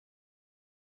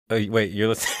Oh, wait, you're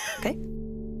listening? Okay.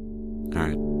 All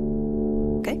right.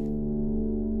 Okay.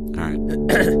 All right.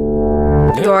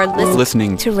 You're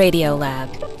listening to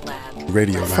Radiolab.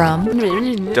 Radio From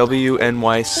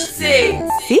WNYC.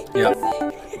 See? Yeah.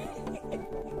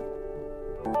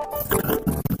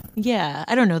 Yeah,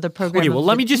 I don't know the program. Okay, well,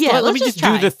 let me just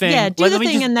do the thing. Yeah, do Let the me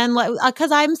thing, just- and then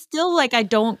because I'm still like I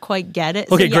don't quite get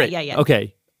it. Okay, so, great. Yeah.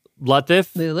 Okay.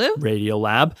 Latif, Lulu?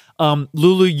 Radiolab.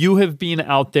 Lulu, you have been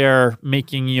out there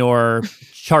making your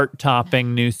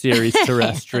chart-topping new series,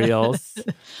 Terrestrials.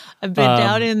 I've been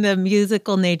down in the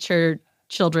musical nature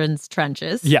children's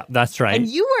trenches. Yeah, that's right. And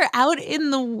you were out in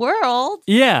the world.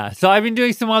 Yeah, so I've been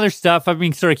doing some other stuff. I've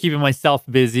been sort of keeping myself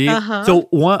busy. Uh-huh. So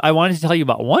I wanted to tell you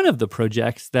about one of the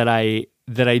projects that I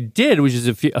did, which is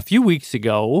a few weeks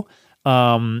ago.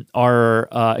 Our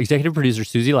executive producer,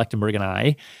 Susie Lechtenberg, and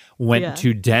I went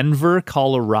to Denver,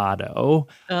 Colorado,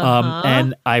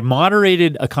 and I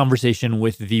moderated a conversation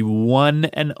with the one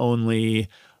and only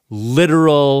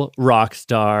literal rock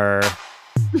star,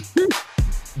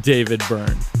 David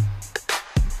Byrne.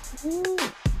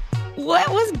 What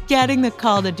was getting the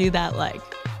call to do that like?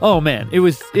 Oh, man. It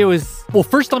was. Well,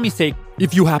 first, let me say,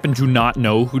 if you happen to not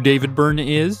know who David Byrne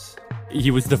is,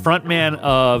 he was the frontman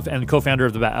of and co-founder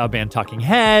of the band Talking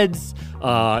Heads.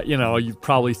 You've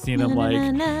probably seen him like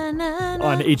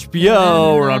on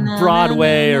HBO or on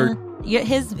Broadway or.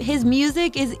 His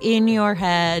music is in your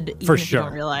head even For if sure. you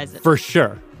don't realize it. For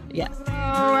sure. Yes.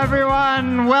 Hello,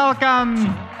 everyone.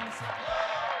 Welcome.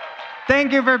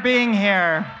 Thank you for being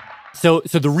here. So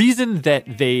the reason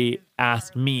that they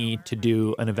asked me to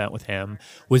do an event with him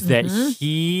was that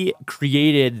he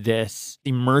created this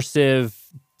immersive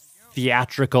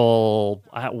theatrical,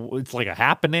 it's like a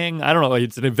happening. I don't know.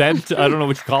 It's an event. I don't know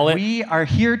what you call it. We are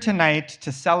here tonight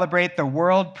to celebrate the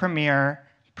world premiere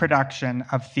production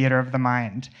of Theater of the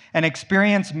Mind, an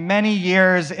experience many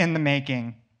years in the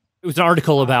making. It was an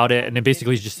article about it, and it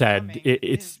basically just said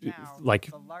it's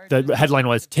like the headline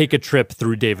was "Take a trip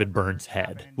through David Byrne's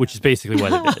head," which is basically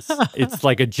what it is. It's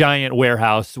like a giant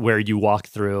warehouse where you walk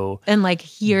through And like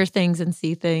hear things and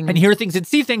see things. and hear things and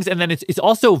see things, and then it's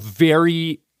also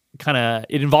very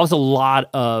it involves a lot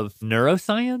of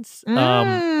neuroscience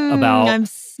about. I'm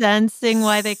sensing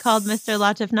why they called Mr.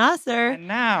 Latif Nasser. And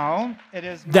now it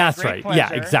is my That's great right. Yeah,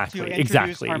 pleasure exactly, to introduce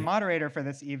exactly. our moderator for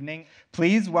this evening.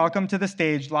 Please welcome to the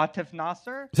stage Latif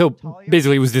Nasser. So Thalia.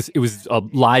 basically, it was a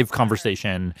live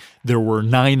conversation. There were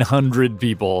 900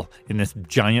 people in this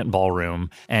giant ballroom,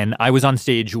 and I was on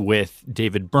stage with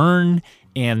David Byrne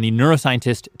and the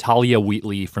neuroscientist Thalia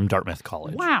Wheatley from Dartmouth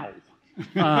College. Wow.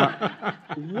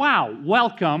 Wow.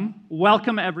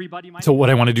 Welcome, everybody. So what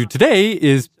I want to do today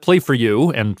is play for you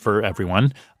and for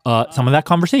everyone some of that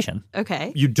conversation.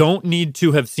 Okay. You don't need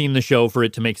to have seen the show for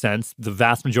it to make sense. The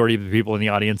vast majority of the people in the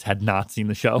audience had not seen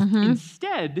the show.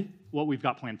 Instead, what we've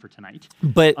got planned for tonight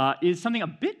But is something a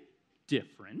bit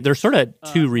different. there's sort of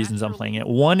two reasons I'm playing it.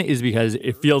 One is because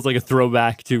it feels like a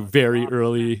throwback to very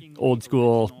early old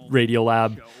school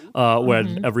Radiolab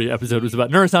when every episode was about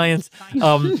neuroscience.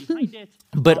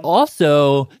 But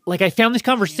also, like, I found this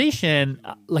conversation,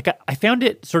 I found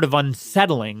it sort of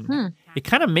unsettling. It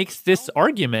kind of makes this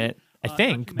argument, I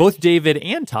think, both David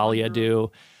and Thalia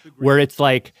do, where it's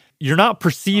like, you're not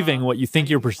perceiving what you think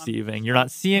you're perceiving. You're not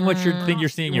seeing what you think you're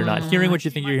seeing. You're not hearing what you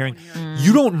think you're hearing.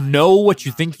 You don't know what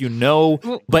you think you know.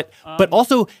 But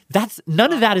also,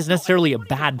 none of that is necessarily a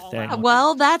bad thing.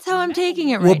 Well, that's how I'm taking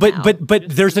it right now. But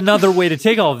there's another way to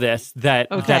take all of this that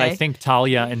I Okay. think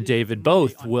Thalia and David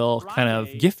both will kind of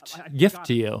gift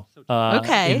to you.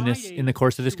 Okay. In the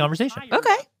course of this conversation.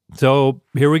 Okay. So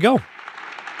here we go.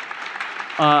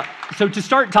 So to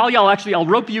start, Thalia, I'll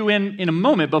rope you in a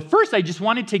moment. But first, I just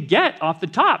wanted to get off the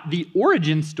top the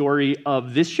origin story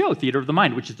of this show, Theater of the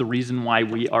Mind, which is the reason why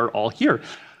we are all here.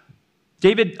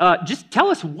 David, just tell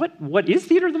us what is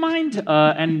Theater of the Mind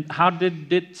and how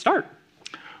did it start?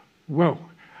 Whoa.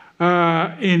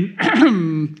 In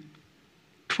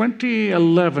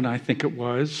 2011, I think it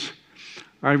was,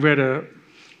 I read a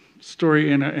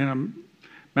story in a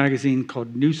magazine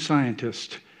called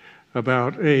Neuroscientist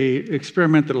about a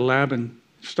experiment that a lab in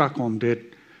Stockholm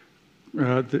did.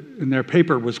 And their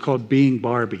paper was called Being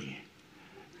Barbie.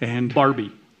 And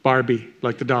Barbie,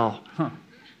 like the doll.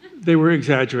 They were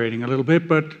exaggerating a little bit,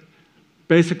 but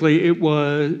basically it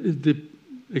was the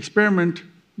experiment,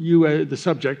 the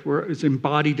subject, is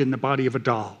embodied in the body of a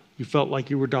doll. You felt like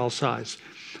you were doll size.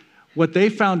 What they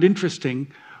found interesting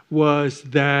was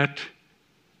that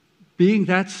being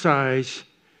that size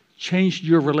changed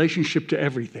your relationship to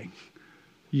everything.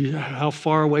 How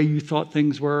far away you thought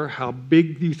things were, how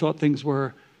big you thought things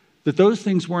were, that those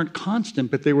things weren't constant,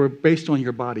 but they were based on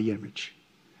your body image.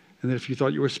 And that if you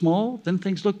thought you were small, then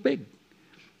things look big.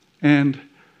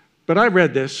 But I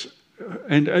read this,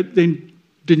 and they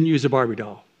didn't use a Barbie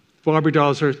doll. Barbie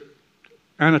dolls are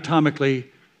anatomically...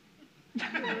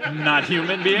 Not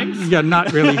human beings? Yeah,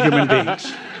 not really human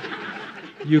beings.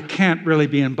 You can't really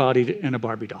be embodied in a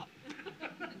Barbie doll.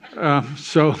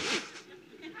 So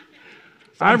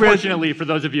I read... Unfortunately, for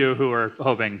those of you who are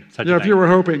hoping such a thing. Yeah, if you were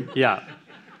hoping. Yeah.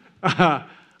 I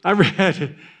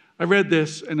read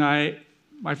this, and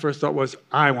my first thought was,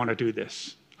 I want to do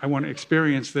this. I want to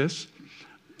experience this.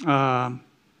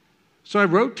 So I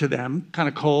wrote to them, kind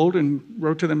of cold, and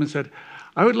wrote to them and said,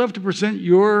 I would love to present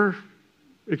your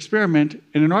experiment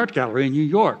in an art gallery in New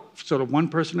York. Sort of one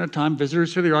person at a time,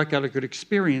 visitors to the art gallery could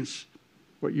experience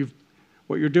what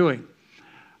you're doing.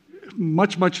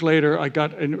 Much, much later, I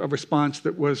got a response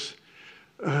that was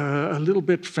a little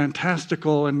bit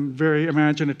fantastical and very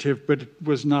imaginative, but it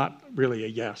was not really a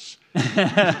yes.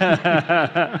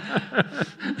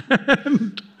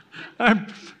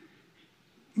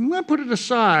 I put it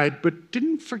aside, but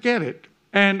didn't forget it.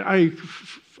 And I,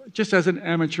 just as an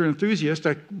amateur enthusiast,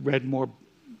 I read more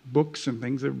books and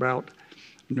things about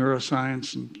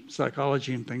neuroscience and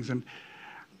psychology and things, and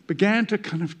began to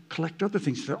kind of collect other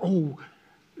things. Oh,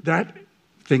 that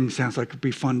thing sounds like it'd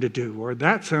be fun to do, or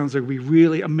that sounds like it'd be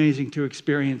really amazing to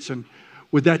experience, and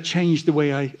would that change the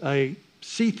way I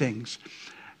see things?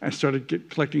 I started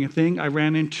collecting a thing. I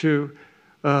ran into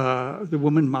the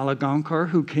woman Mala Gaonkar,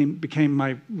 who became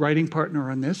my writing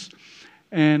partner on this,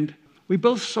 and we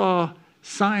both saw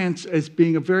science as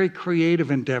being a very creative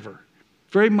endeavor,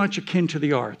 very much akin to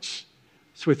the arts.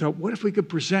 So we thought, what if we could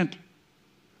present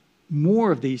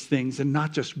more of these things and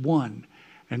not just one,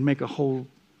 and make a whole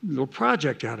little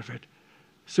project out of it?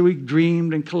 So we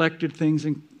dreamed and collected things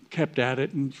and kept at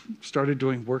it and started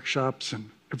doing workshops, and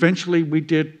eventually we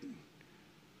did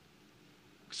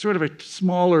sort of a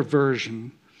smaller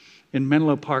version in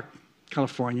Menlo Park,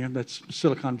 California. That's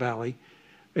Silicon Valley.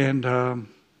 And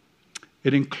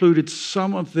it included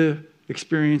some of the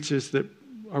experiences that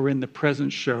are in the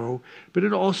present show, but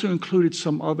it also included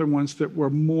some other ones that were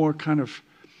more kind of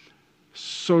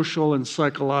social and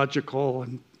psychological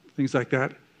and things like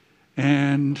that.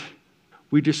 And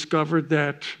we discovered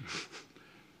that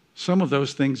some of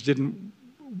those things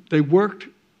they worked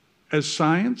as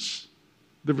science.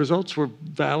 The results were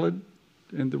valid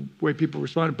in the way people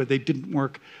responded, but they didn't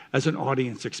work as an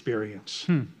audience experience.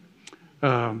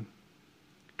 Because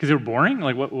they were boring?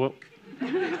 Like what?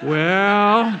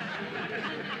 Well,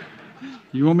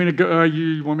 you want me to go?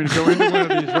 You want me to go into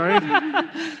one of these, right?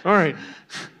 All right.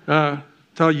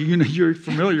 Thalia, you're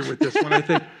familiar with this one, I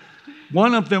think.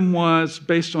 One of them was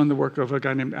based on the work of a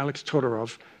guy named Alex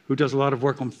Todorov, who does a lot of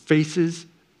work on faces,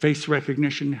 face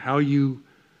recognition, how you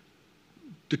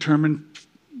determine,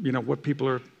 what people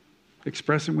are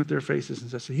expressing with their faces and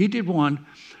stuff. So he did one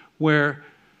where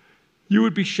you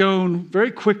would be shown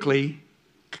very quickly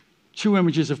 2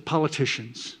 images of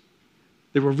politicians.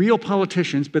 They were real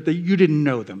politicians, but you didn't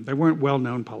know them. They weren't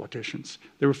well-known politicians.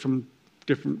 They were from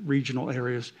different regional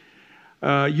areas.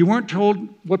 You weren't told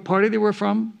what party they were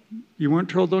from. You weren't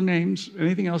told their names,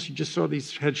 anything else. You just saw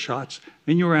these headshots,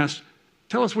 and you were asked,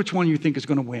 tell us which one you think is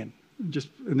going to win.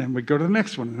 And then we'd go to the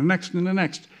next one, and the next, and the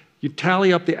next. You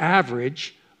tally up the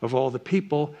average of all the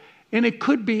people, and it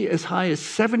could be as high as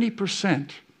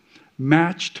 70%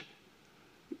 matched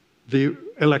the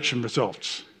election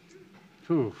results.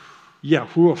 Oof. Yeah,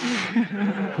 woof.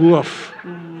 Woof.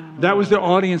 That was the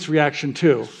audience reaction,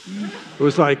 too. It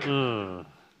was like,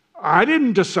 I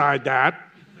didn't decide that.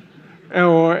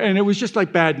 And it was just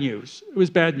like bad news. It was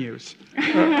bad news.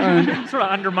 It sort of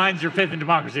undermines your faith in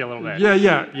democracy a little bit.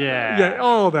 Yeah,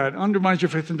 all that undermines your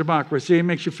faith in democracy. It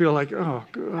makes you feel like, oh,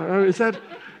 God,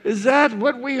 is that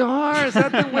what we are? Is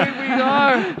that the way we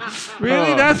are?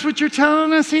 Really? That's what you're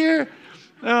telling us here?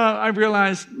 I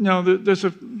realized, no, there's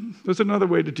another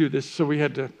way to do this. So we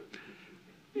had to,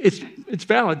 it's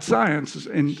valid science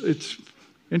and it's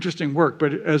interesting work,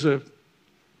 but as a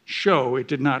show, it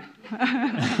did not,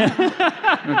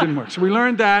 it didn't work. So we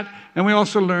learned that, and we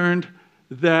also learned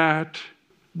that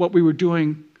what we were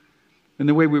doing and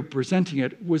the way we were presenting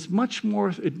it was much more,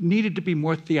 it needed to be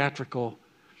more theatrical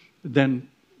than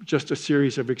just a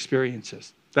series of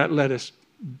experiences. That led us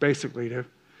basically to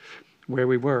where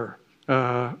we were.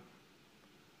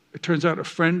 It turns out a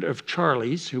friend of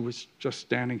Charlie's, who was just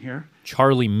standing here,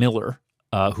 Charlie Miller,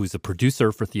 who's a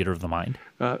producer for Theater of the Mind,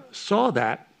 saw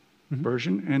that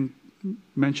version and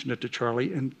mentioned it to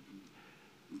Charlie. And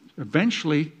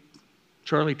eventually,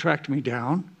 Charlie tracked me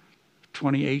down,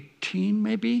 2018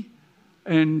 maybe,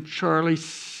 and Charlie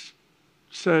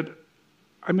said,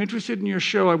 I'm interested in your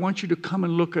show. I want you to come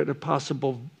and look at a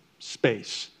possible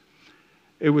space.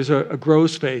 It was a grow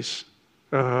space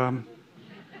that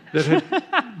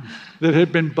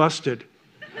had been busted.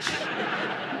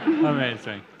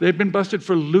 Amazing. They'd been busted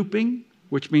for looping,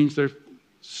 which means they're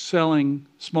selling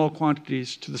small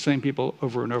quantities to the same people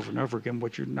over and over and over again,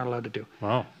 which you're not allowed to do.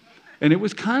 Wow. And it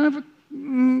was kind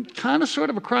of sort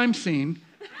of a crime scene.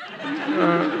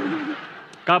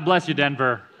 God bless you,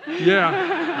 Denver.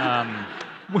 Yeah.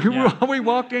 We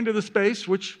walk into the space,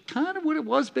 which kind of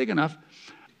was big enough,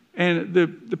 and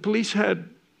the police had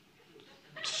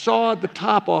sawed the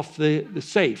top off the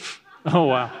safe. Oh,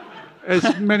 wow.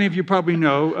 As many of you probably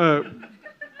know,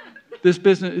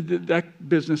 that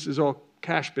business is all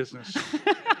cash business.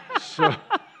 So.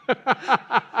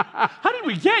 How did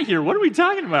we get here? What are we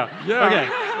talking about? Yeah. Okay.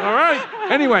 All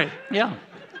right. Anyway. Yeah.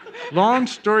 Long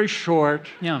story short.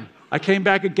 Yeah. I came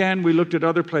back again. We looked at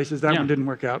other places. That one didn't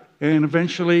work out. And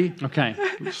eventually,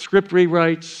 script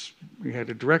rewrites. We had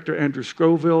a director, Andrew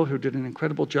Scoville, who did an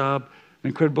incredible job, an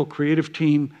incredible creative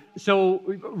team. So,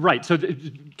 right. So,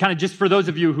 kind of just for those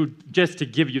of you who, just to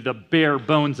give you the bare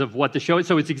bones of what the show is.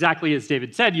 So, it's exactly as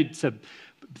David said. It's a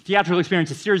theatrical experience,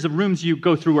 a series of rooms you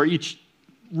go through where each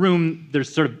room,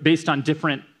 there's sort of based on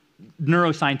different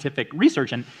neuroscientific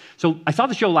research. And so I saw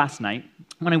the show last night.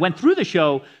 When I went through the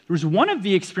show, there was one of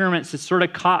the experiments that sort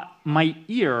of caught my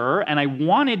ear, and I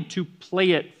wanted to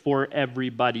play it for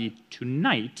everybody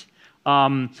tonight.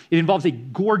 It involves a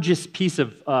gorgeous piece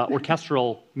of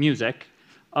orchestral music.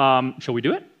 Shall we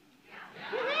do it?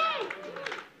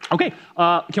 Okay.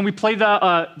 Can we play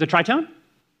the tritone?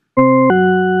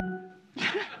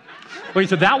 Wait,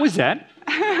 so that was it.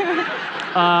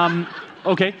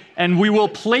 Okay, and we will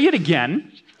play it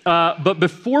again. But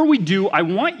before we do, I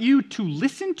want you to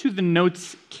listen to the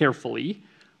notes carefully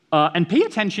and pay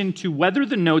attention to whether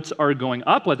the notes are going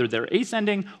up, whether they're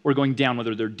ascending, or going down,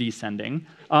 whether they're descending.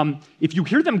 If you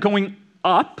hear them going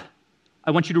up,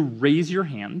 I want you to raise your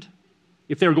hand.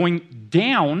 If they're going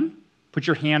down, put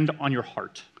your hand on your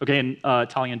heart. Okay, and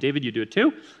Thalia and David, you do it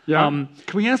too. Yeah. Can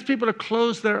we ask people to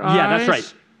close their eyes? Yeah, that's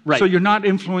right. Right. So you're not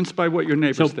influenced by what your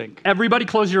neighbors think. Everybody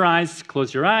close your eyes.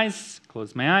 Close your eyes.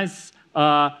 Close my eyes.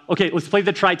 Okay, let's play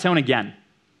the tritone again.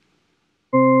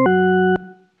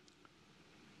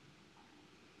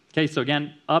 Okay, so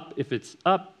again, up if it's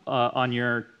up, on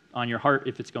your heart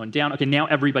if it's going down. Okay, now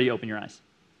everybody open your eyes.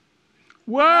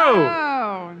 Whoa!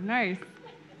 Oh, nice.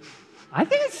 I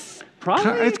think it's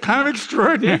probably... It's kind of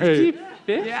extraordinary.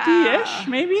 50-ish,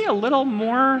 maybe? A little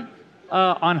more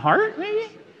on heart, maybe?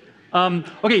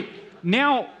 Okay,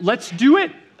 now let's do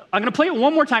it. I'm going to play it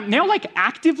one more time. Now,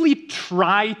 actively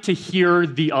try to hear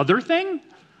the other thing.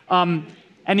 And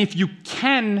if you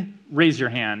can, raise your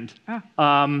hand.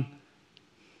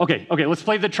 Okay, let's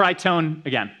play the tritone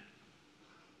again.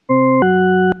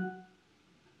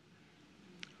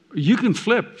 You can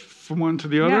flip from one to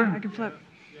the other? Yeah, I can flip.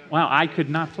 Wow, I could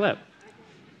not flip.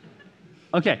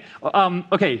 Okay,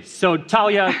 so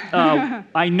Thalia,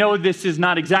 I know this is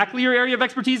not exactly your area of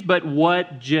expertise, but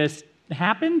what just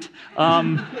happened?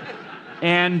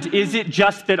 And is it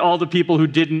just that all the people who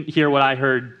didn't hear what I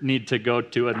heard need to go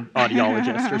to an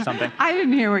audiologist or something? I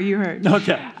didn't hear what you heard.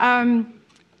 Okay.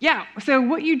 Yeah, so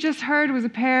what you just heard was a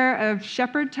pair of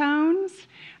shepherd tones,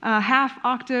 half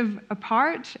octave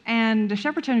apart, and the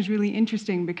shepherd tone is really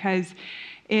interesting because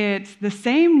it's the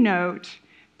same note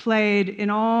played in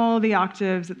all the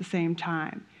octaves at the same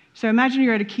time. So imagine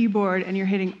you're at a keyboard and you're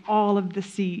hitting all of the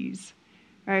C's,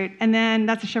 right? And then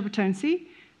that's a shepherd tone C,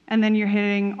 and then you're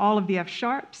hitting all of the F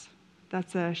sharps.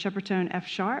 That's a shepherd tone F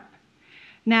sharp.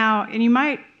 Now, and you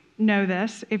might know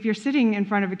this, if you're sitting in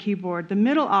front of a keyboard, the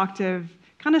middle octave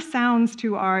kind of sounds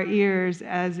to our ears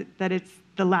as that it's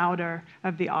the louder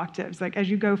of the octaves. Like as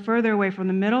you go further away from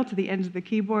the middle to the ends of the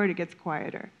keyboard, it gets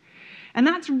quieter. And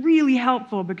that's really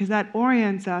helpful because that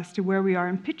orients us to where we are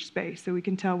in pitch space so we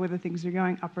can tell whether things are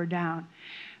going up or down.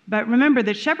 But remember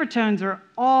that shepherd tones are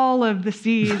all of the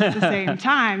C's at the same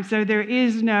time, so there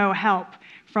is no help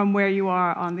from where you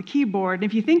are on the keyboard. And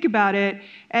if you think about it,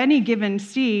 any given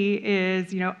C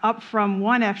is, up from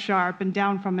one F sharp and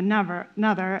down from another,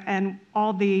 and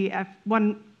all the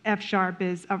one F sharp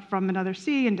is up from another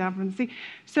C and down from the C.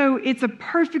 So it's a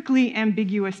perfectly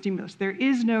ambiguous stimulus. There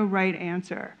is no right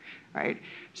answer, right?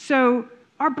 So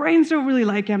our brains don't really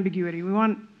like ambiguity. We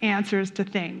want answers to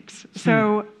things.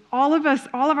 So all of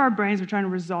our brains are trying to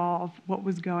resolve what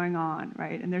was going on,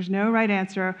 right? And there's no right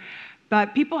answer.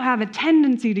 But people have a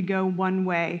tendency to go one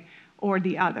way or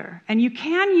the other. And you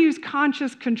can use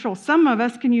conscious control. Some of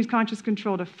us can use conscious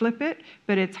control to flip it,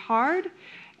 but it's hard.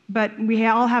 But we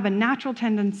all have a natural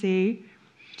tendency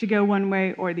to go one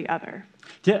way or the other.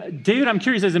 David, I'm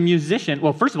curious, as a musician,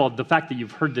 well, first of all, the fact that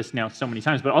you've heard this now so many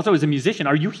times, but also as a musician,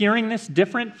 are you hearing this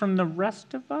different from the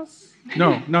rest of us?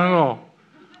 No, not at all.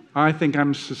 I think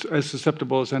I'm as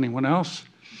susceptible as anyone else.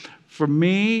 For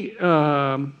me,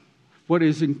 what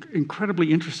is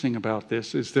incredibly interesting about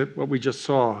this is that what we just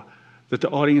saw, that the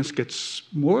audience gets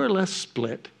more or less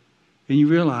split, and you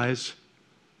realize,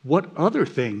 what other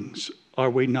things are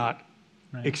we not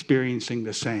experiencing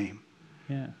the same?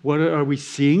 Yeah. What are we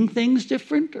seeing things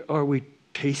different? Are we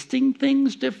tasting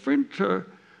things different? Or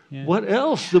what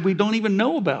else that we don't even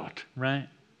know about? Right.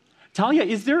 Thalia,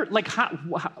 is there, like,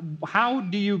 how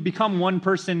do you become one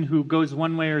person who goes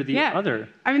one way or the other?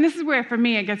 I mean, this is where, for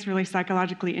me, it gets really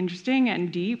psychologically interesting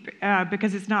and deep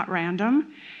because it's not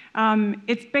random.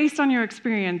 It's based on your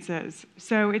experiences.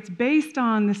 So it's based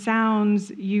on the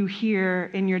sounds you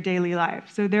hear in your daily life.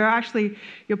 So there are actually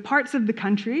parts of the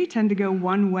country tend to go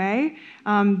one way,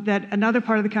 that another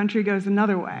part of the country goes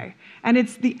another way. And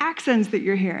it's the accents that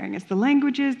you're hearing. It's the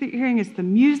languages that you're hearing. It's the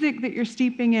music that you're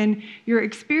steeping in. Your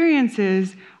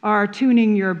experiences are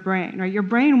tuning your brain, right? Your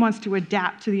brain wants to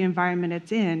adapt to the environment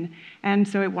it's in, and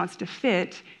so it wants to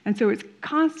fit. And so it's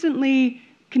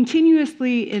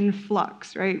continuously in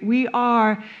flux, right? We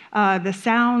are the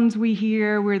sounds we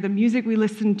hear, we're the music we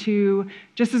listen to,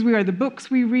 just as we are the books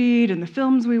we read and the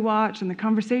films we watch and the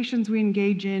conversations we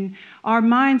engage in. Our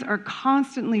minds are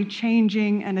constantly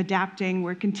changing and adapting.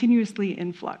 We're continuously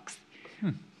in flux.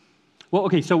 Well,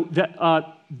 okay, so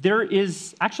there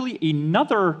is actually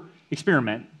another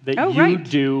experiment that you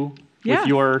do with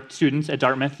your students at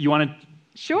Dartmouth. You want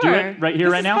to do it right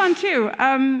here, right now? This is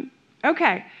fun, too.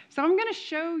 Okay. So I'm going to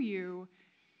show you.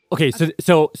 Okay,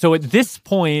 so at this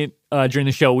point during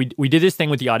the show, we did this thing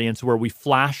with the audience where we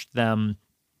flashed them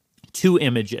 2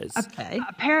 images.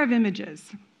 A pair of images,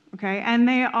 okay? And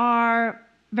they are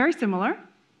very similar.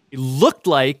 It looked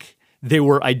like they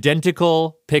were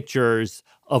identical pictures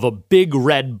of a big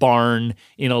red barn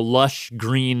in a lush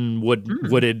green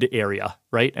wooded area,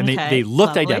 right? And they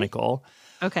looked identical.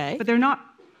 Okay. But they're not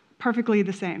perfectly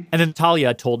the same. And then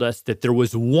Thalia told us that there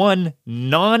was one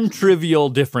non-trivial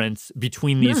difference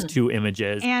between these 2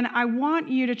 images. And I want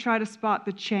you to try to spot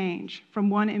the change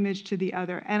from one image to the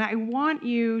other. And I want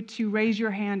you to raise your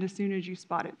hand as soon as you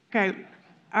spot it. Okay.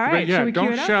 All right. But Should we cue it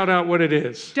up? don't shout out what it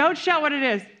is. Don't shout what it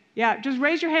is. Yeah, just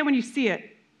raise your hand when you see it.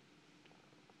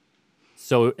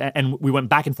 So, and we went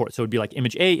back and forth. So it'd be like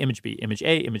image A, image B, image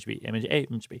A, image B, image A,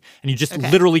 image B. And you just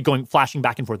literally flashing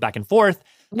back and forth, back and forth.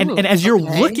 And as you're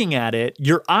looking at it,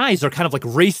 your eyes are kind of like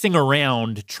racing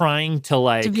around trying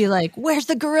to be like, where's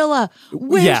the gorilla?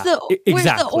 Where's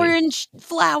the orange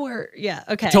flower? Yeah,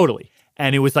 okay. Totally.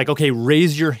 And it was like, okay,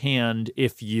 raise your hand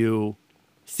if you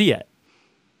see it.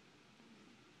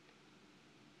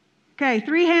 Okay,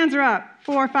 3 hands are up.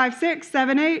 4, 5, 6,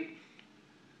 7, 8,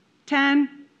 10.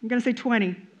 I'm going to say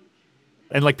 20.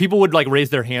 And like people would like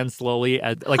raise their hands slowly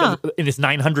in this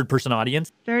 900-person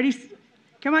audience. 30.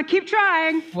 Come on, keep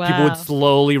trying. Wow. People would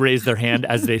slowly raise their hand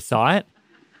as they saw it.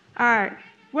 All right.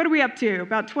 What are we up to?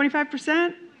 About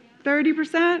 25%?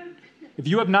 30%? If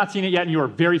you have not seen it yet and you are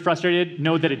very frustrated,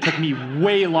 know that it took me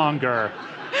way longer.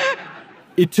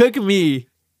 It took me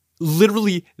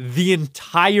literally the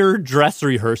entire dress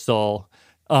rehearsal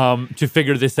to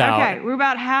figure this out. Okay, we're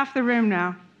about half the room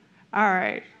now. All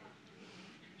right.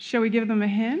 Shall we give them a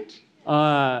hint?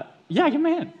 Yeah, give them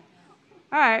a hint.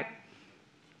 All right.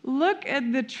 Look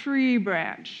at the tree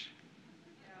branch.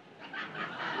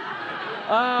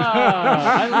 Oh,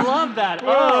 I love that.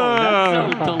 Oh,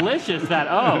 that's so delicious.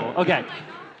 Okay.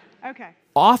 Okay.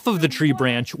 Off of the tree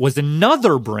branch was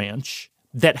another branch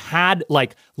that had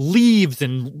like leaves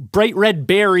and bright red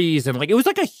berries and like it was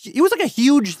like a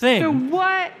huge thing. So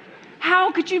what?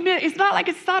 How could you miss? It's not like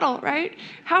it's subtle, right?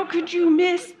 How could you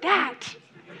miss that?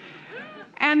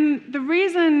 And the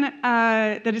reason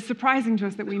that it's surprising to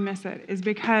us that we miss it is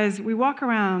because we walk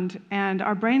around and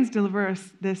our brains deliver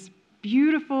us this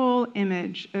beautiful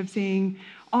image of seeing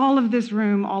all of this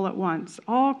room all at once,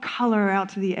 all color out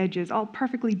to the edges, all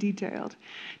perfectly detailed.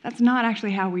 That's not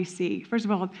actually how we see. First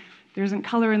of all, there isn't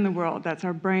color in the world. That's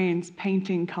our brains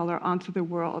painting color onto the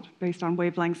world based on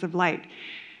wavelengths of light.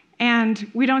 And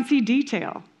we don't see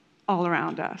detail all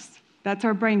around us. That's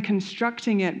our brain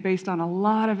constructing it based on a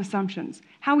lot of assumptions.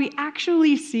 How we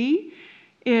actually see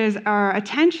is our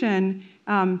attention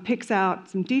picks out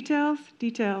some details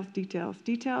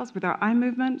with our eye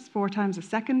movements 4 times a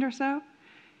second or so.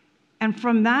 And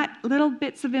from that little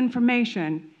bits of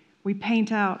information, we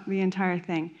paint out the entire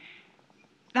thing.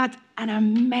 That's an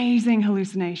amazing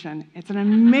hallucination. It's an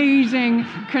amazing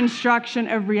construction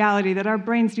of reality that our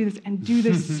brains do this and do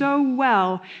this so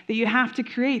well that you have to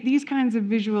create these kinds of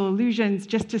visual illusions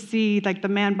just to see like the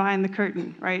man behind the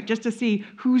curtain, right? Just to see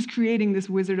who's creating this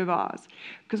Wizard of Oz.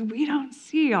 Because we don't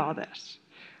see all this.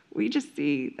 We just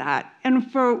see that.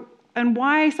 And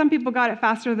why some people got it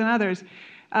faster than others.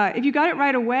 If you got it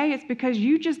right away, it's because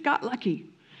you just got lucky.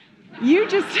 You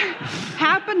just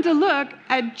happened to look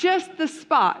at just the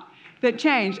spot that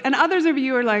changed. And others of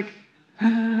you are like,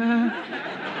 and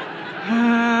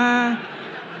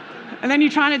then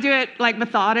you're trying to do it like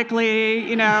methodically,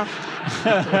 you know.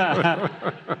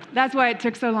 That's why it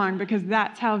took so long, because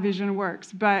that's how vision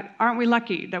works. But aren't we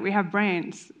lucky that we have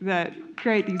brains that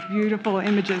create these beautiful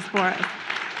images for us?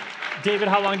 David,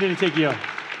 how long did it take you? It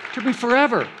took me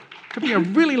forever. It took me a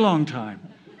really long time.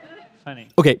 Funny.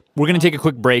 Okay, we're going to take a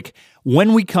quick break.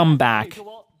 When we come back,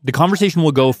 the conversation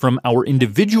will go from our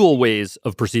individual ways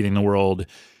of perceiving the world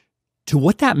to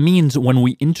what that means when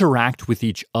we interact with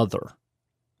each other.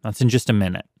 That's in just a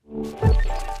minute.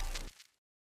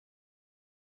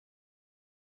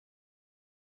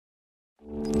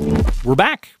 We're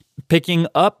back, picking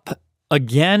up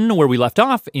again where we left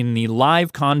off in the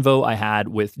live convo I had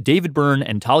with David Byrne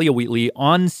and Thalia Wheatley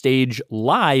on stage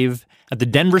live at the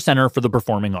Denver Center for the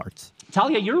Performing Arts.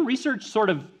 Thalia, your research sort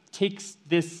of takes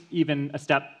this even a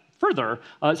step further.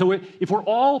 So if we're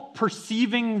all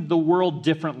perceiving the world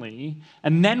differently,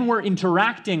 and then we're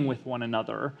interacting with one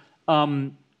another,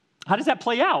 how does that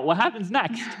play out? What happens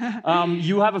next?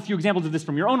 You have a few examples of this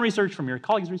from your own research, from your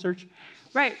colleagues' research.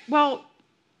 Right. Well,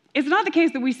 it's not the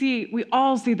case that we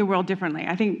all see the world differently.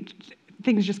 I think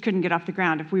things just couldn't get off the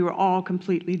ground if we were all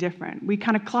completely different. We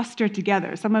kind of cluster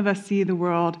together. Some of us see the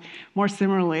world more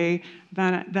similarly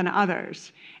than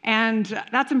others. And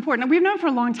that's important. We've known for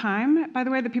a long time, by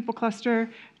the way, that people cluster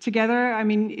together. I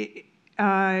mean,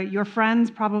 your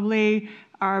friends probably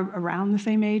are around the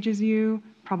same age as you,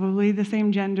 probably the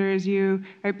same gender as you.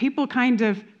 Right? People kind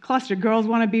of cluster. Girls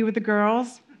want to be with the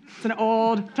girls. It's an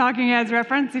old Talking Heads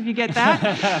reference, if you get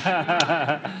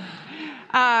that.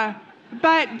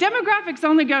 But demographics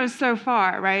only goes so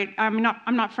far, right? I'm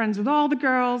not friends with all the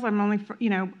girls. I'm only,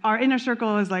 our inner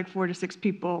circle is like 4 to 6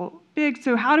 people big.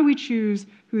 So how do we choose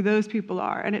who those people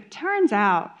are? And it turns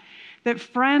out that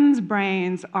friends'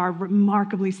 brains are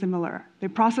remarkably similar. They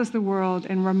process the world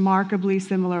in remarkably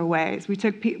similar ways. We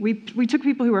took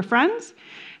people who were friends,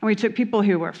 and we took people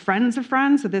who were friends of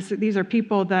friends. So these are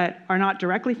people that are not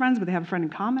directly friends, but they have a friend in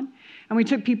common. And we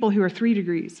took people who are 3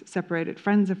 degrees separated,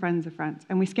 friends of friends of friends.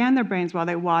 And we scanned their brains while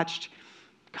they watched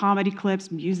comedy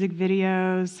clips, music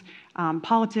videos,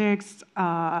 politics,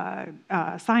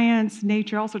 science,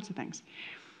 nature, all sorts of things.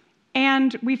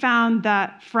 And we found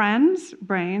that friends'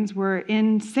 brains were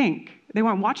in sync. They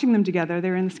weren't watching them together. They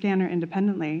were in the scanner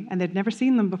independently, and they'd never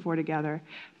seen them before together.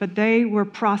 But they were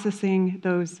processing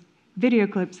those video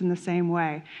clips in the same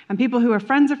way. And people who are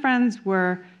friends of friends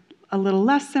were a little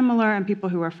less similar, and people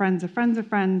who are friends of friends of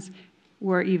friends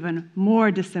were even more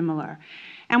dissimilar.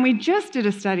 And we just did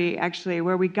a study, actually,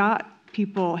 where we got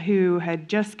people who had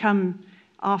just come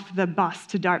off the bus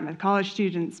to Dartmouth, college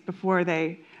students, before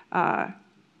they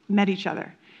met each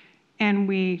other. And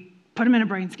we put them in a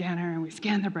brain scanner, and we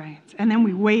scanned their brains. And then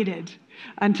we waited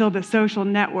until the social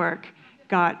network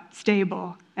got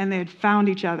stable, and they had found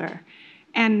each other.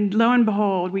 And lo and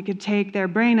behold, we could take their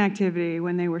brain activity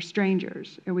when they were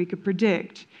strangers, and we could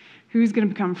predict who's going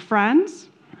to become friends,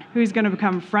 who's going to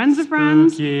become friends of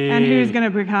friends, and who's going to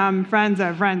become friends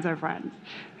of friends of friends.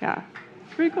 Yeah,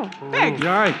 it's pretty cool. Thanks.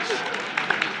 Yikes.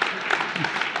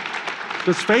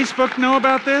 Does Facebook know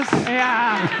about this?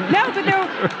 Yeah. No,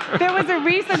 but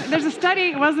there's a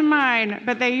study, it wasn't mine,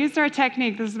 but they used our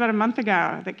technique, this is about a month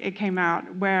ago that it came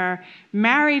out, where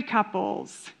married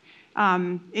couples,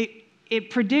 it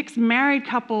predicts married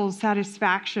couples'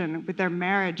 satisfaction with their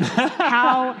marriages,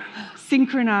 how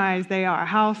synchronized they are,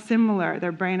 how similar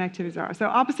their brain activities are. So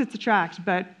opposites attract,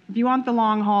 but if you want the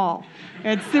long haul,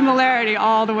 it's similarity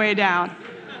all the way down.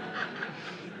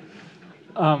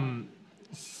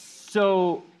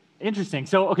 So interesting.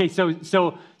 So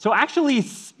actually,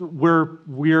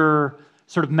 we're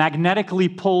sort of magnetically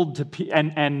pulled to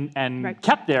and right.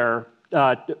 kept there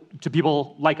to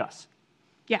people like us.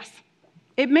 Yes.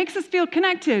 It makes us feel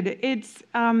connected. It's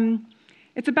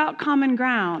about common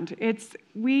ground.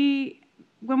 When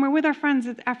we're with our friends,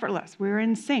 it's effortless. We're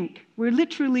in sync. We're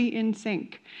literally in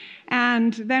sync.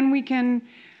 And then we can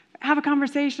have a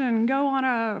conversation and go on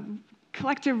a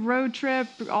collective road trip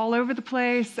all over the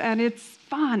place, and it's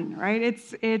fun, right?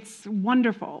 It's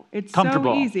wonderful. It's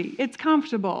so easy. It's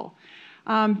comfortable.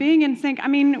 being in sync. I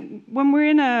mean, when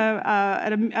we're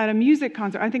at a music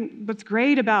concert, I think what's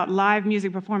great about live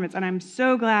music performance, and I'm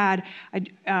so glad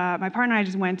my partner and I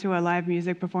just went to a live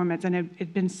music performance, and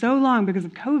it'd been so long because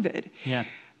of COVID. Yeah.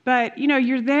 But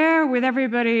you're there with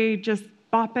everybody just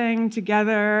bopping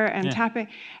together and tapping,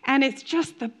 and it's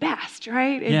just the best,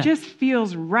 right? It just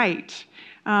feels right.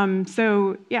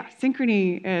 So yeah,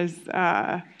 synchrony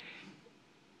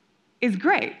is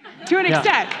great to an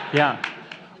extent. Yeah.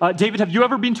 David, have you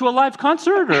ever been to a live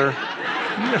concert? Or?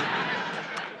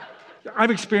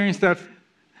 I've experienced that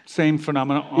same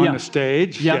phenomenon on the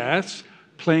stage, yes.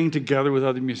 Playing together with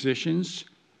other musicians.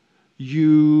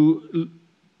 You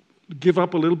give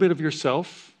up a little bit of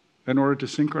yourself in order to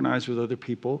synchronize with other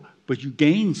people, but you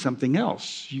gain something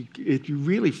else. You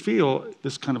really feel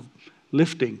this kind of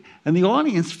lifting. And the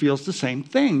audience feels the same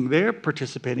thing. They're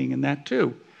participating in that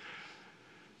too.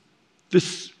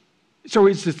 So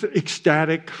it's this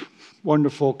ecstatic,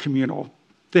 wonderful, communal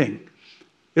thing.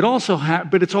 It also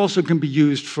but it also can be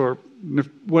used for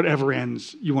whatever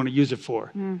ends you want to use it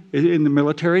for. In the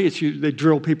military, they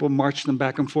drill people, march them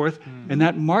back and forth, and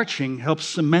that marching helps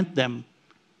cement them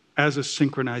as a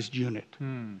synchronized unit.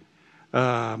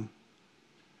 And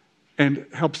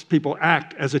helps people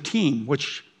act as a team,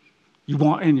 which you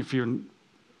want, and if you're in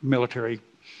military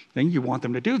thing, you want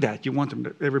them to do that. You want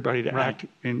everybody to act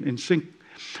in sync.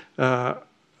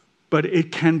 But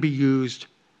it can be used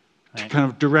to kind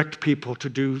of direct people to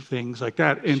do things like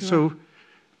that. And so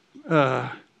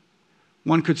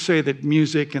one could say that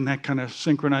music and that kind of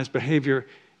synchronized behavior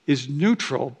is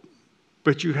neutral,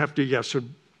 but you have to, so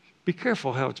be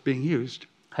careful how it's being used.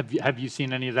 Have you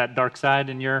seen any of that dark side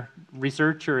in your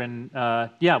research or in,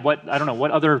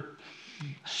 what other?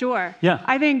 Sure. Yeah.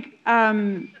 I think, I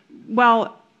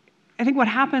think what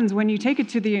happens when you take it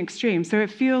to the extreme, so it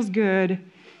feels good,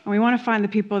 and we want to find the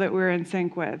people that we're in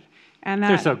sync with. And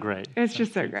they're so great. It's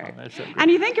just so great.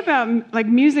 And you think about, like,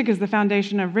 music is the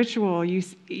foundation of ritual. You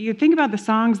think about the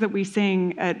songs that we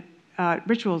sing at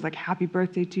rituals, like Happy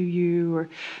Birthday to You, or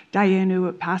Dayenu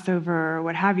at Passover, or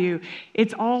what have you.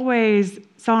 It's always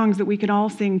songs that we can all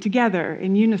sing together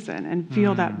in unison and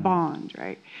feel that bond,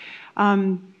 right?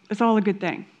 It's all a good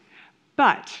thing.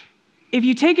 But if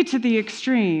you take it to the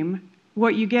extreme,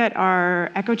 what you get are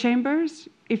echo chambers.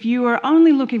 If you are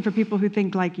only looking for people who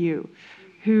think like you,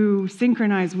 who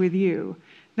synchronize with you,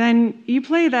 then you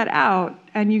play that out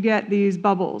and you get these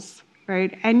bubbles,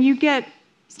 right? And you get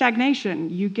stagnation.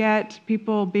 You get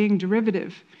people being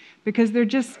derivative because they're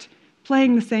just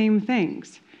playing the same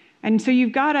things. And so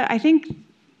you've got to, I think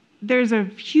there's a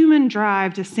human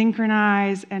drive to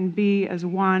synchronize and be as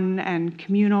one and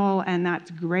communal, and that's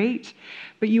great.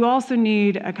 But you also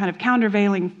need a kind of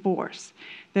countervailing force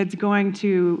that's going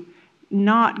to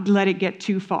not let it get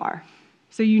too far.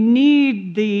 So you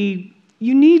need the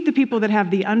people that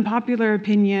have the unpopular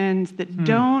opinions, that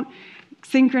don't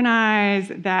synchronize,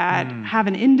 that have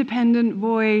an independent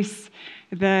voice,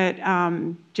 that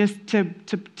just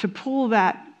to pull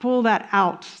that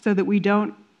out so that we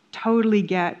don't totally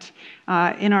get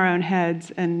in our own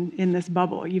heads and in this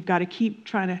bubble. You've got to keep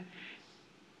trying to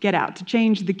get out, to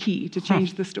change the key, to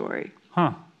change the story.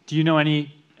 Do you know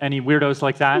any weirdos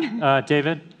like that,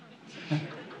 David?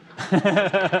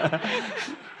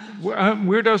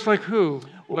 Weirdos like who?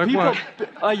 Like people, what?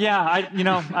 I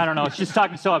don't know. It's just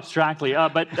talking so abstractly.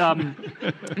 But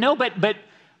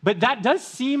that does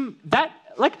seem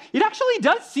it actually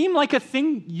does seem like a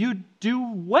thing you do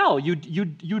well. You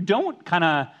don't kind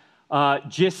of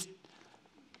just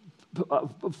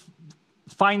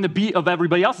find the beat of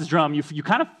everybody else's drum. You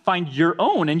kind of find your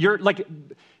own, and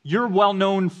you're well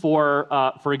known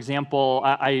for example,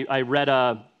 I read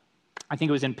I think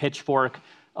it was in Pitchfork.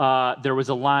 There was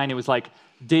a line. It was like,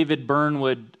 David Byrne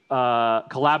would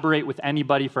collaborate with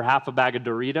anybody for half a bag of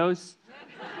Doritos.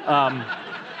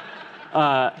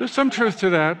 There's some truth to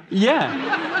that. Yeah.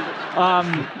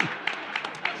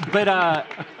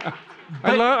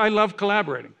 I love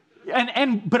collaborating.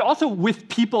 But also with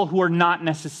people who are not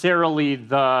necessarily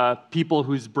the people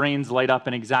whose brains light up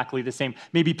in exactly the same.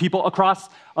 Maybe people across,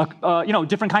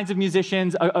 different kinds of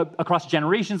musicians, across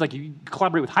generations. Like you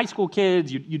collaborate with high school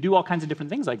kids. You do all kinds of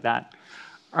different things like that.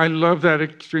 I love that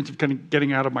experience of kind of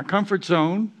getting out of my comfort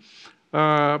zone.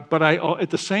 But at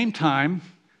the same time,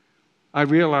 I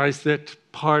realize that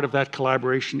part of that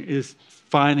collaboration is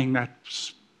finding that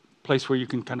place where you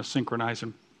can kind of synchronize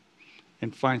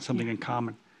and find something in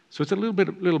common. So it's a little bit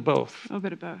of both. A little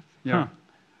bit of both. Yeah.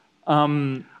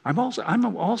 I'm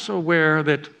also aware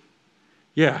that,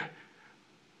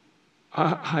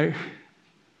 I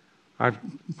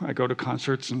go to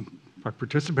concerts and I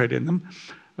participate in them.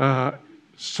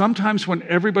 sometimes when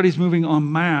everybody's moving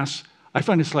en masse, I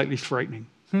find it slightly frightening.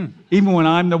 Even when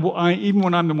I'm the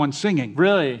one singing.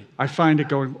 Really? I find it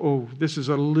going, oh, this is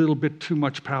a little bit too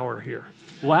much power here.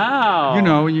 Wow. You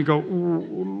know, and you go,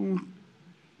 ooh,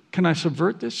 can I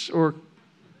subvert this? Or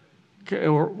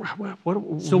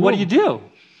what? So what do you do?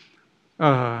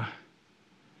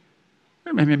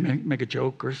 Maybe make a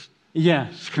joke or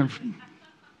just kind of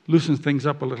loosens things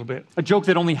up a little bit. A joke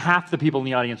that only half the people in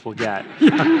the audience will get.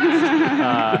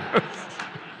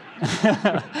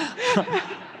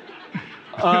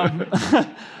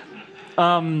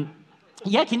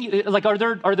 Yeah, can you are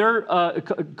there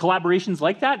collaborations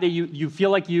like that you feel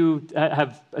like you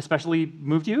have especially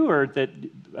moved you or that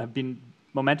have been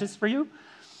momentous for you?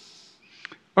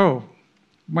 Oh,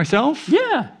 myself?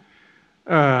 Yeah.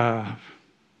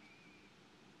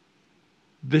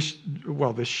 This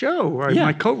show,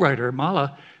 my co-writer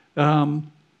Mala,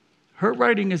 her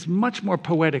writing is much more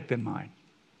poetic than mine.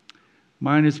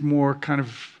 Mine is more kind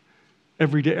of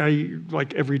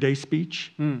everyday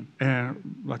speech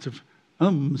and lots of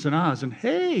ums and ahs and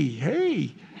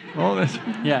hey, all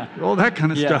that, all that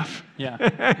kind of stuff. Yeah.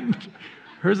 And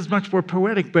hers is much more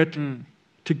poetic, but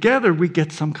together we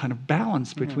get some kind of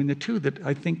balance between the two that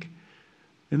I think,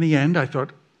 in the end, I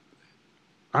thought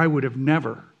I would have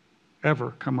never,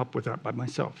 ever come up with that by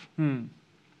myself.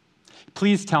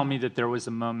 Please tell me that there was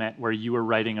a moment where you were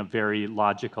writing a very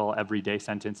logical, everyday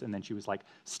sentence, and then she was like,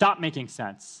 "Stop making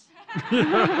sense." Okay.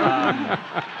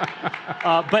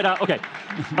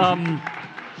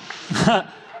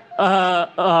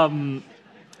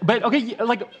 But okay,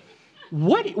 like,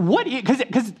 what?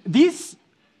 Because these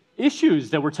issues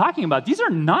that we're talking about, these are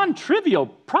non-trivial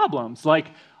problems. Like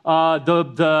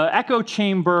the echo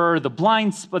chamber,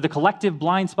 the collective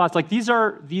blind spots. Like these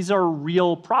are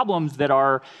real problems that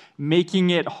are making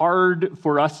it hard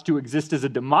for us to exist as a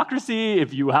democracy.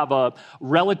 If you have a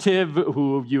relative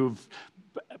who you've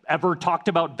ever talked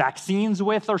about vaccines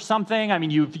with or something, I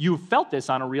mean, you've felt this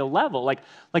on a real level. Like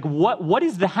what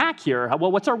is the hack here?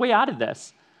 What's our way out of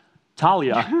this?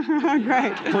 Thalia.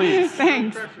 Great. Please.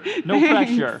 Thanks. No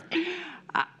pressure.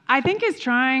 I think it's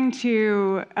trying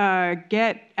to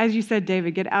get, as you said,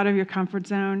 David, get out of your comfort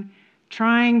zone,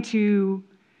 trying to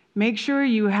make sure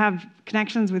you have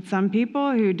connections with some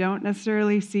people who don't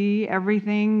necessarily see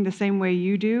everything the same way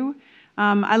you do.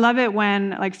 I love it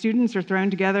when students are thrown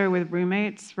together with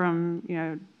roommates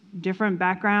from different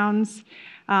backgrounds.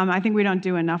 I think we don't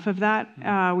do enough of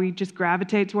that. We just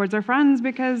gravitate towards our friends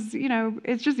because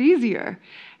it's just easier.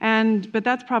 But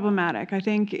that's problematic. I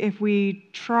think if we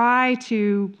try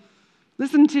to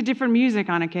listen to different music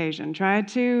on occasion, try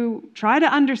to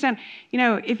understand.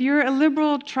 If you're a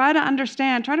liberal, try to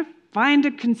understand. Try to find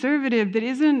a conservative that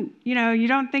isn't, you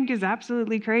don't think is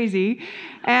absolutely crazy,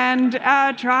 and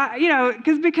try,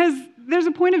 because there's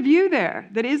a point of view there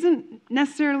that isn't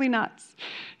necessarily nuts.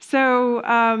 So,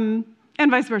 and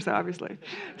vice versa, obviously.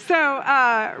 So,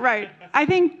 right, I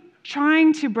think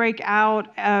trying to break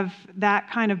out of that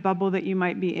kind of bubble that you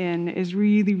might be in is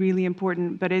really, really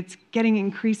important, but it's getting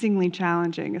increasingly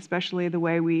challenging, especially the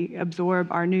way we absorb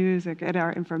our news and get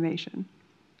our information.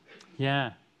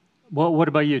 Yeah. Well, what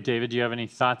about you, David? Do you have any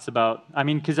thoughts about? I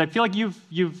mean, because I feel like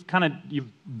you've done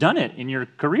it in your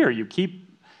career. You keep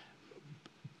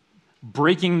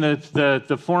breaking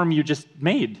the form you just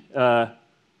made.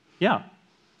 Yeah.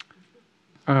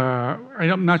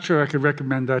 I'm not sure I could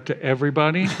recommend that to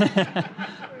everybody.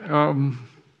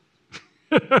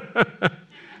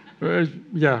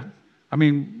 Yeah, I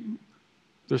mean,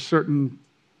 there's certain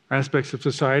aspects of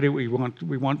society we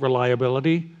want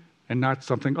reliability, and not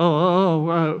something.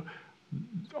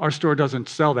 Our store doesn't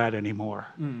sell that anymore.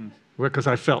 Because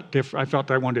I felt different. I felt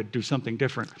I wanted to do something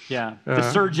different. Yeah. The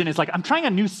surgeon is like, I'm trying a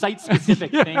new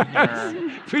site-specific thing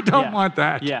here. We don't want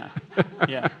that. Yeah.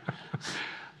 Yeah.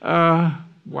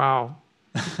 Wow.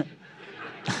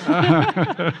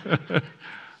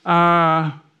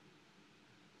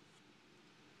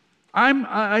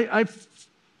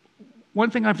 One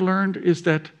thing I've learned is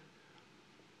that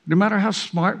no matter how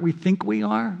smart we think we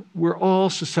are, we're all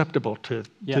susceptible to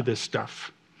this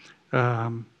stuff.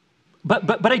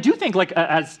 But I do think,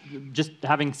 as just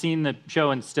having seen the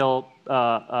show and still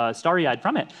starry-eyed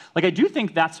from it, I do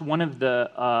think that's one of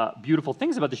the beautiful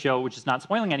things about the show, which is not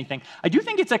spoiling anything. I do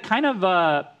think it's a kind of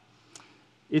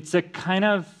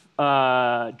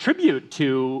tribute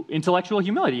to intellectual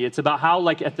humility. It's about how,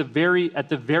 at the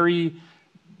very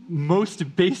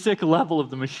most basic level of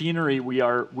the machinery we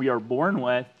are born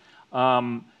with,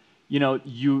 you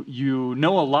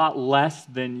know a lot less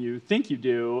than you think you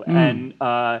do, and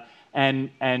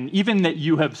even that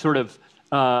you have sort of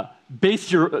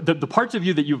based the parts of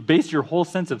you that you've based your whole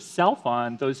sense of self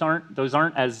on, those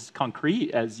aren't as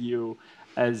concrete as you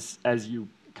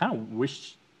kind of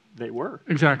wish they were.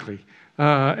 Exactly.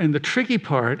 And the tricky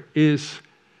part is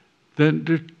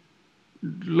that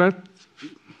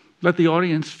let the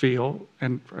audience feel,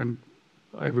 and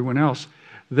everyone else,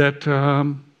 that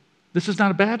this is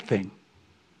not a bad thing.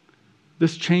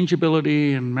 This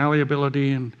changeability and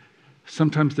malleability and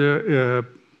sometimes the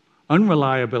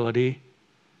unreliability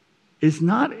is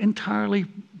not entirely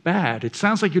bad. It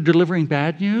sounds like you're delivering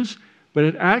bad news, but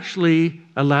it actually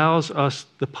allows us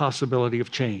the possibility of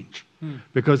change.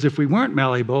 Because if we weren't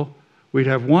malleable, we'd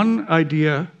have one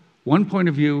idea, one point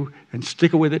of view, and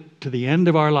stick with it to the end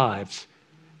of our lives.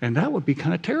 And that would be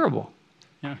kind of terrible.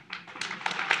 Yeah.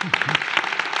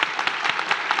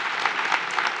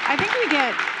 I think we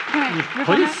get... Can I riff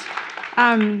Please.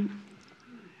 on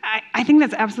that? I think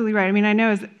that's absolutely right. I mean, I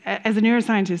know as a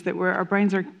neuroscientist that our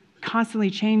brains are constantly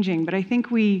changing, but I think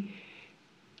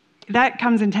that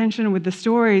comes in tension with the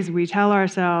stories we tell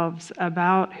ourselves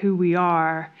about who we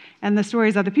are and the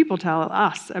stories other people tell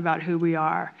us about who we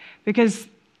are. Because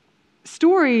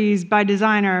stories by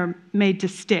design are made to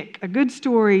stick. A good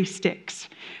story sticks,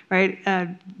 right?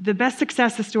 The best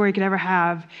success a story could ever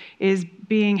have is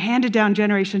being handed down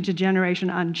generation to generation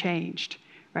unchanged,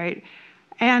 right?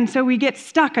 And so we get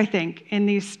stuck, I think, in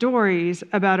these stories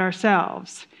about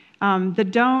ourselves that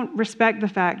don't respect the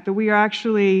fact that we are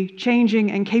actually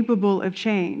changing and capable of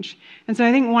change. And so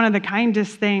I think one of the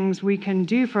kindest things we can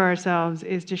do for ourselves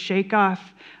is to shake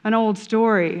off an old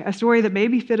story, a story that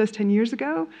maybe fit us 10 years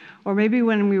ago, or maybe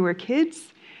when we were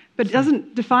kids, but it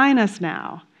doesn't define us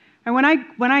now. And when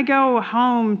I go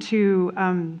home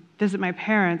to visit my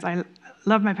parents, I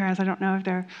love my parents. I don't know if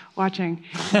they're watching,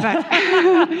 but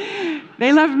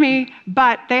they love me,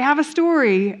 but they have a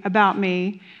story about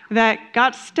me that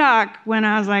got stuck when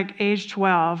I was like age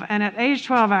 12. And at age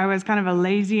 12, I was kind of a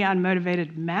lazy,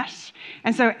 unmotivated mess.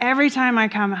 And so every time I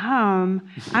come home,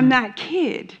 I'm that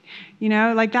kid,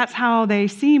 like that's how they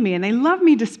see me. And they love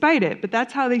me despite it, but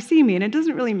that's how they see me. And it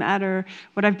doesn't really matter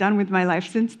what I've done with my life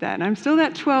since then. I'm still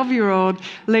that 12-year-old,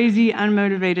 lazy,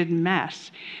 unmotivated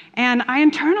mess. And I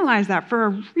internalized that for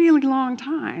a really long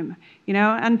time,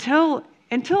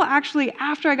 until actually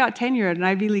after I got tenured in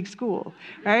Ivy League school,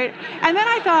 right? And then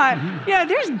I thought,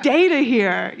 there's data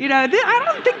here. I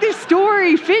don't think this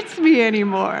story fits me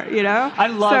anymore, I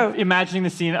love imagining the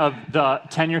scene of the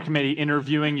tenure committee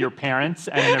interviewing your parents,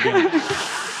 and they're being like,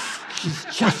 she's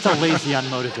just a lazy,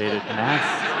 unmotivated mess.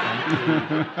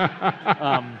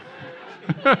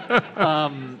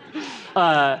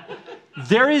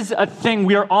 There is a thing,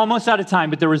 we are almost out of time,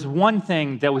 but there was one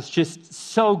thing that was just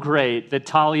so great that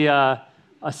Thalia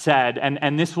said,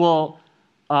 and this will,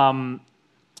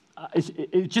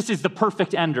 it just is the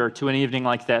perfect ender to an evening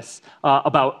like this,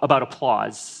 about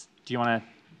applause. Do you want to?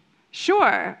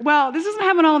 Sure. Well, this doesn't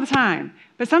happen all the time,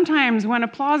 but sometimes when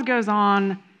applause goes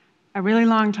on a really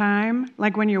long time,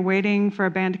 like when you're waiting for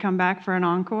a band to come back for an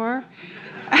encore,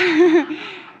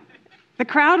 the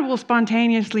crowd will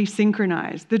spontaneously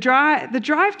synchronize. The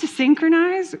drive to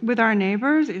synchronize with our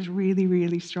neighbors is really,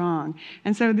 really strong.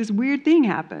 And so this weird thing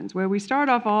happens where we start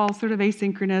off all sort of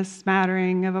asynchronous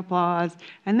smattering of applause,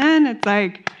 and then it's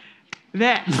like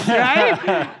this,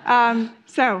 right?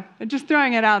 So just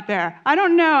throwing it out there. I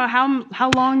don't know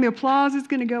how long the applause is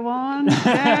going to go on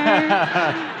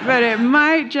there, but it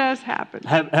might just happen.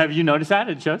 Have you noticed that?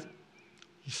 It shows?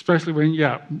 Especially when,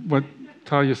 what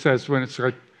Thalia says, when it's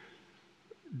like,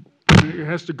 it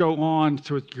has to go on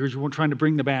because you're trying to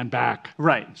bring the band back.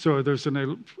 Right. So there's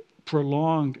a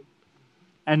prolonged...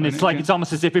 And it's like, it's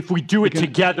almost as if we do it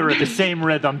together at the same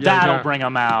rhythm, that'll bring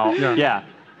them out.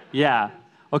 Yeah.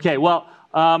 Okay, well,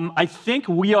 I think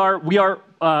we are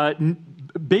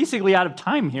basically out of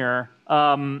time here.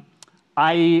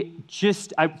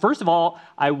 First of all,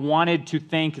 I wanted to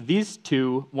thank these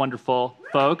two wonderful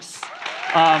folks.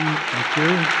 Thank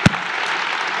you.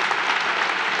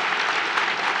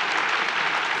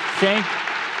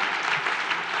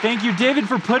 Thank you, David,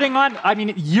 for putting on,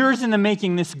 years in the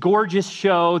making, this gorgeous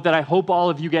show that I hope all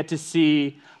of you get to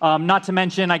see. Not to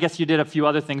mention, I guess you did a few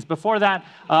other things before that.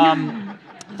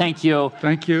 Thank you.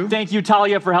 Thank you. Thank you,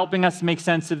 Thalia, for helping us make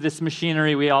sense of this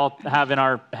machinery we all have in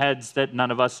our heads that none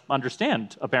of us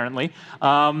understand, apparently.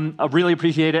 I really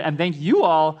appreciate it. And thank you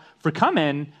all for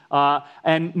coming.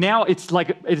 And now it's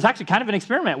actually kind of an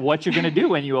experiment what you're going to do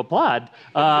when you applaud.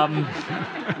 But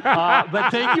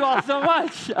thank you all so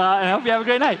much. And I hope you have a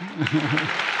great night.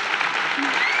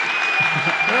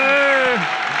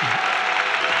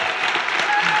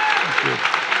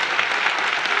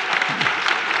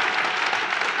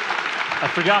 I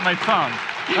forgot my phone.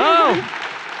 Oh!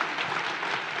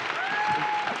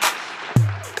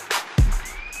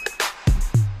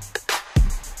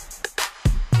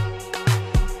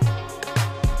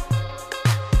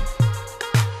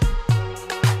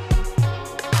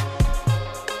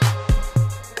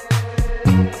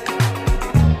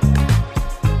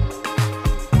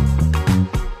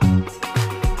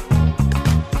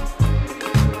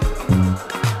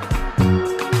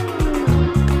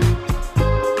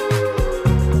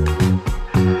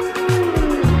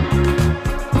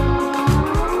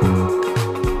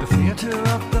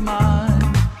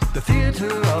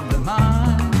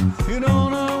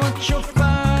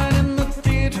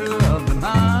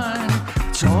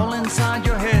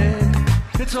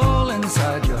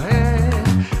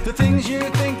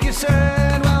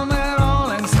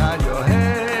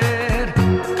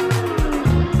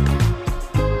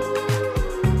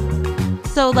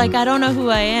 Like, I don't know who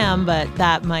I am, but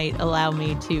that might allow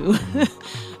me to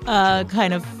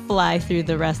kind of fly through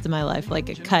the rest of my life like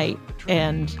a kite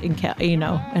and,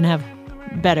 and have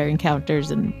better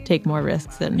encounters and take more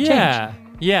risks and change.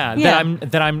 Yeah.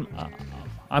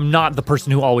 I'm not the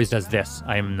person who always does this.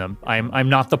 I'm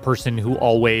not the person who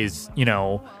always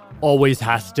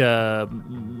has to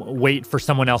wait for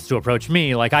someone else to approach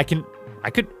me. Like I could,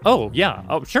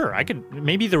 sure. I could,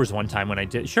 maybe there was one time when I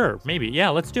did, sure, maybe. Yeah,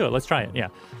 let's do it. Let's try it. Yeah.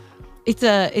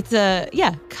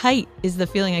 Kite is the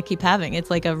feeling I keep having. It's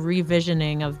like a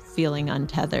revisioning of feeling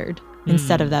untethered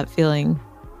instead of that feeling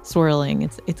swirling.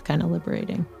 It's kind of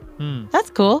liberating.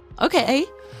 That's cool. Okay.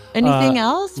 Anything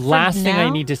else? Last thing I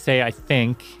need to say, I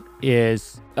think,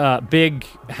 is big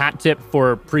hat tip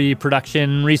for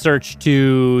pre-production research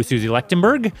to Susie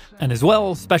Lechtenberg. And as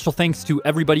well, special thanks to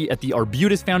everybody at the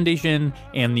Arbutus Foundation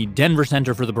and the Denver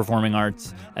Center for the Performing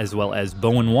Arts, as well as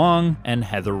Boen Wang and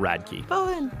Heather Radke.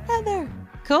 Boen, Heather.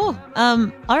 Cool.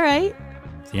 All right.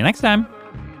 See you next time.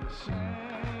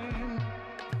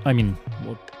 I mean,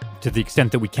 to the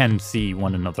extent that we can see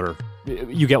one another.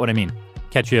 You get what I mean.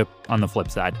 Catch you on the flip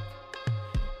side.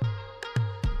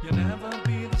 You'll never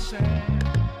be the same.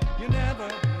 You'll never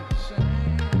be the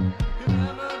same. You'll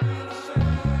never be the same.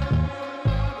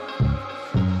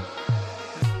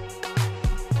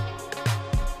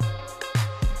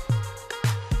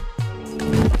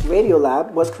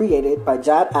 Radiolab was created by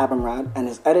Jad Abumrad and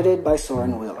is edited by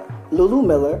Soren Wheeler. Lulu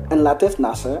Miller and Latif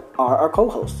Nasser are our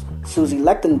co-hosts. Susie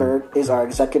Lechtenberg is our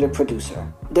executive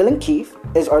producer. Dylan Keefe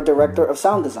is our director of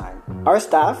sound design. Our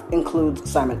staff includes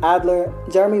Simon Adler,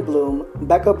 Jeremy Bloom,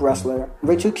 Becca Bressler,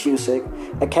 Ritu Cusick,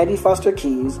 Akedi Foster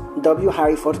Keys, W.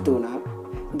 Harry Fortuna,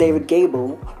 David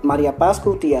Gable, Maria Paz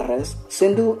Gutierrez,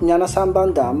 Sindhu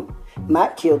Nyanasambandam,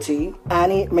 Matt Keelty,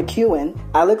 Annie McEwen,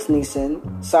 Alex Neeson,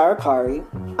 Sarah Kari,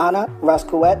 Anna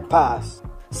Raskuet Paz,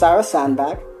 Sarah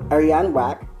Sandback, Ariane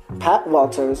Wack, Pat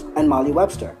Walters, and Molly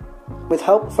Webster, with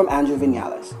help from Andrew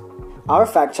Vinales. Our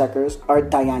fact checkers are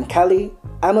Diane Kelly,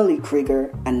 Emily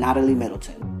Krieger, and Natalie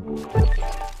Middleton.